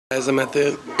Guys, I'm at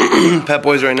the Pet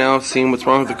Boys right now, seeing what's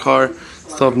wrong with the car.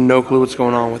 Still have no clue what's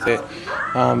going on with it.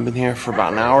 Been here for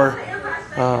about an hour.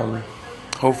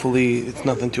 Hopefully it's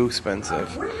nothing too expensive,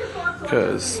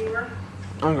 because I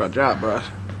don't got a job, bro.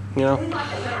 You know.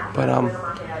 But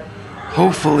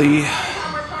hopefully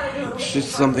it's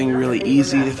just something really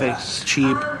easy to fix,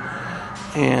 cheap,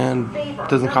 and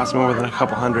doesn't cost me more than a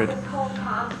couple $100.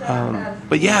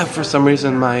 But yeah, for some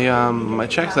reason my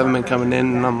checks haven't been coming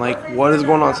in, and I'm like, what is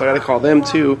going on? So I gotta call them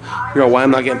too, figure out why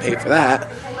I'm not getting paid for that.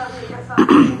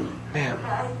 Man,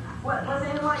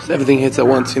 just everything hits at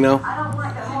once, you know.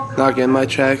 Not getting my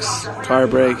checks, car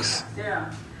breaks.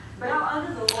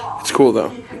 It's cool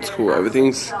though. It's cool.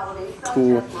 Everything's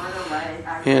cool.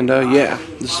 And yeah,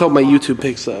 just hope my YouTube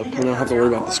picks up. I don't have to worry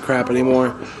about this crap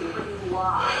anymore.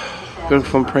 Going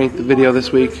from prank the video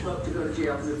this week.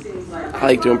 I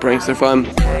like doing pranks, they're fun.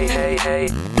 Hey, hey, hey,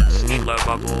 love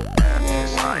bubble.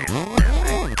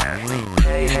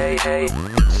 Hey, hey, hey,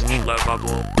 love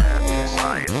bubble.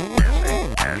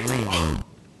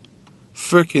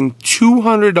 Frickin'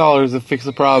 $200 to fix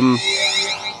the problem.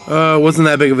 Wasn't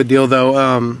that big of a deal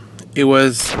though. We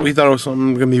thought it was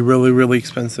something gonna be really, really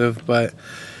expensive, but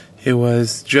it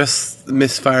was just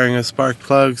misfiring of spark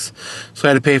plugs. So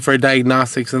I had to pay for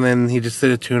diagnostics, and then he just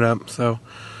did a tune-up, so.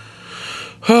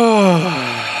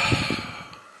 Yeah,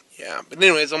 but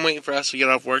anyways, I'm waiting for Ashley to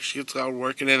get off work. She gets out of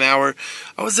work in an hour.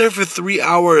 I was there for 3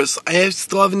 hours. I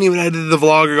still haven't even edited the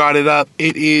vlog or got it up.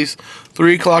 It is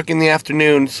 3 o'clock in the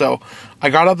afternoon, so I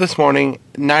got up this morning,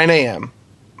 9 a.m.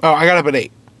 Oh, I got up at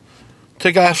 8.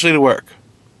 Took Ashley to work.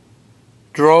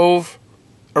 Drove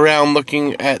around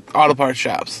looking at auto parts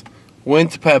shops.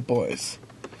 Went to Pet Boys.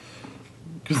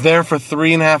 Was there for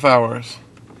 3.5 hours.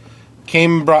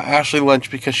 Came and brought Ashley lunch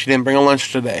because she didn't bring a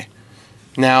lunch today.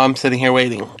 Now I'm sitting here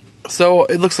waiting. So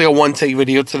it looks like a one-take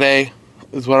video today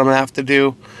is what I'm going to have to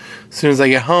do. As soon as I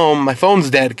get home, my phone's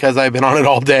dead because I've been on it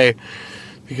all day.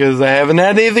 Because I haven't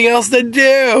had anything else to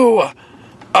do.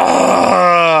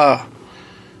 But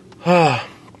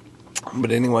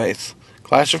anyways,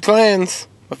 Clash of Clans.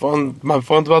 My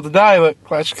phone's about to die, but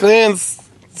Clash of Clans,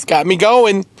 it's got me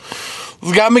going.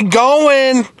 It's got me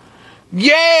going.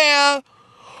 Yeah!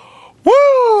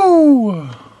 Woo!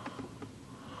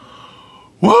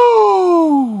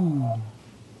 Woo! A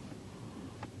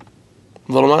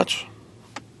little much?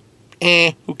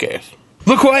 Who cares?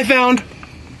 Look what I found!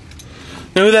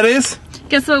 Know who that is?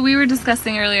 Guess what we were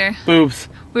discussing earlier? Boobs.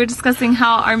 We were discussing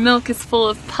how our milk is full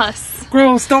of pus.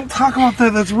 Gross, don't talk about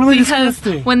that, that's really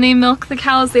disgusting. Because when they milk the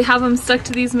cows, they have them stuck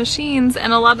to these machines,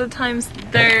 and a lot of times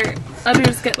their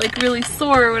udders get like really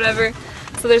sore or whatever.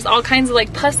 So there's all kinds of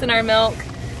like pus in our milk.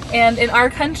 And in our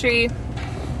country,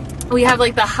 we have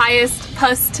like the highest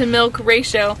pus to milk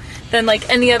ratio than like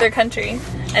any other country.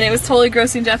 And it was totally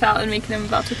grossing Jeff out and making him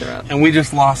about to throw up. And we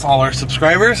just lost all our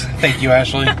subscribers. Thank you,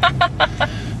 Ashley.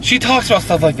 She talks about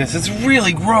stuff like this. It's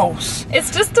really gross.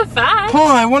 It's just a fact. Huh,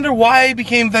 I wonder why I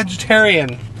became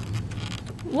vegetarian.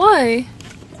 Why?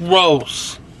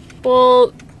 Gross.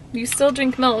 Well, you still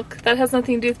drink milk. That has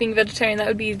nothing to do with being vegetarian. That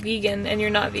would be vegan, and you're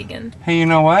not vegan. Hey, you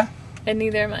know what? And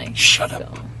neither am I. Shut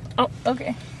up. Oh,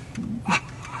 okay.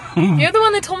 You're the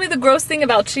one that told me the gross thing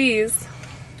about cheese.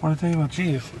 What did I tell you about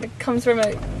cheese? It comes from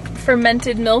a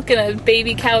fermented milk in a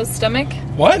baby cow's stomach.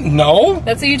 What? No.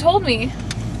 That's what you told me.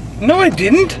 No, I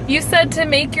didn't. You said to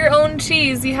make your own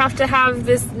cheese, you have to have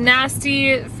this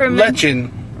nasty fermented...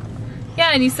 Lectin.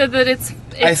 Yeah, and you said that it's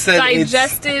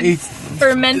digested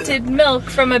fermented milk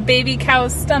from a baby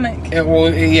cow's stomach.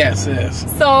 Well, yes, it is.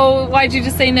 So why'd you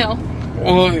just say no?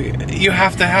 Well, you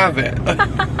have to have it.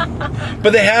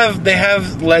 But they have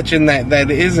lectin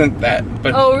that isn't that.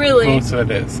 But oh, really? Most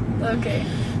of it is. Okay.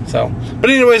 So, but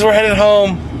anyways, we're headed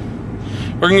home.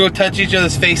 We're gonna go touch each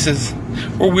other's faces.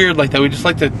 We're weird like that. We just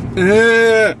like to.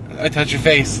 I touch your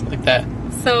face like that.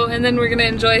 So, and then we're gonna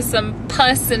enjoy some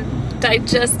pus and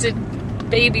digested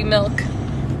baby milk.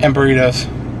 And burritos.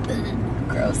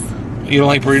 Gross. You don't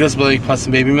like burritos, but like pus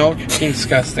and baby milk?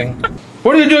 Disgusting.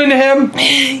 What are you doing to him?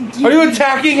 Are you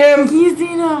attacking him?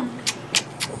 Teasing him.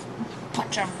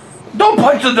 Punch him. Don't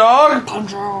punch the dog!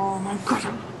 Punch him. I got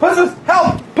him. Puss,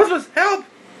 help! Puss, help!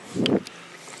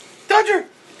 Dodger!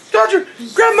 Dodger!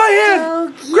 Grab my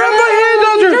hand! So grab my hand,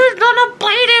 Dodger! You're gonna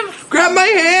bite him! Grab my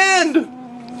hand!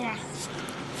 Yes.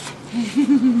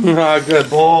 Ah, good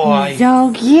boy.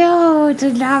 So cute.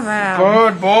 Love him.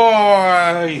 Good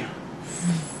boy.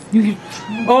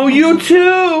 Oh, you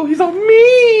too! He's on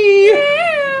me!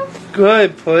 Yeah.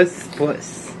 Good, puss,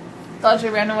 puss.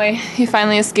 Dodger ran away. He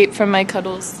finally escaped from my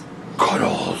cuddles.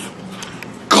 Cuddles!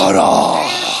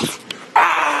 Cuddles!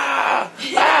 Ah!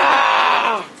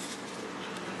 Ah!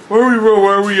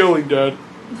 Why are we yelling, Dad?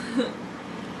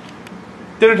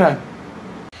 Dinner time.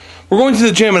 We're going to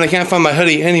the gym and I can't find my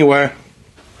hoodie anywhere.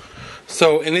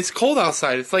 So, and it's cold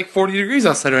outside. It's like 40 degrees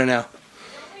outside right now.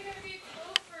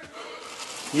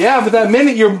 Yeah, but that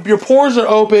minute your pores are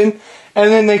open and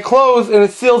then they close and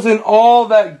it seals in all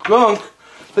that gunk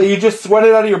that you just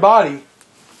sweated out of your body.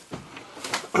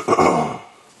 I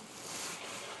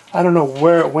don't know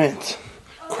where it went.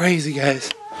 Crazy,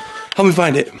 guys. Help me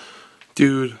find it.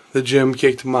 Dude, the gym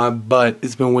kicked my butt.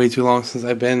 It's been way too long since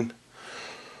I've been.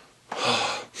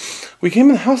 We came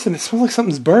in the house and it smells like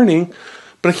something's burning,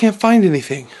 but I can't find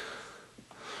anything.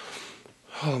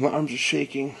 Oh, my arms are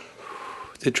shaking.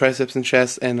 Did triceps and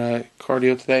chest and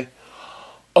cardio today.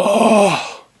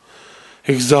 Oh,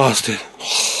 exhausted.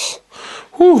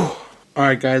 Whew.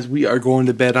 Alright guys, we are going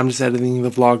to bed. I'm just editing the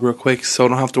vlog real quick so I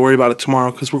don't have to worry about it tomorrow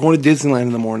because we're going to Disneyland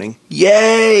in the morning.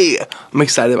 Yay! I'm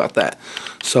excited about that.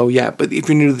 So yeah, but if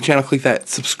you're new to the channel, click that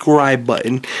subscribe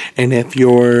button. And if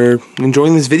you're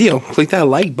enjoying this video, click that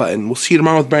like button. We'll see you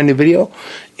tomorrow with a brand new video.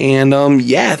 And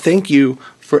yeah, thank you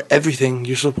for everything.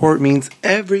 Your support means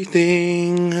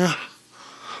everything.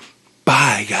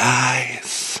 Bye guys.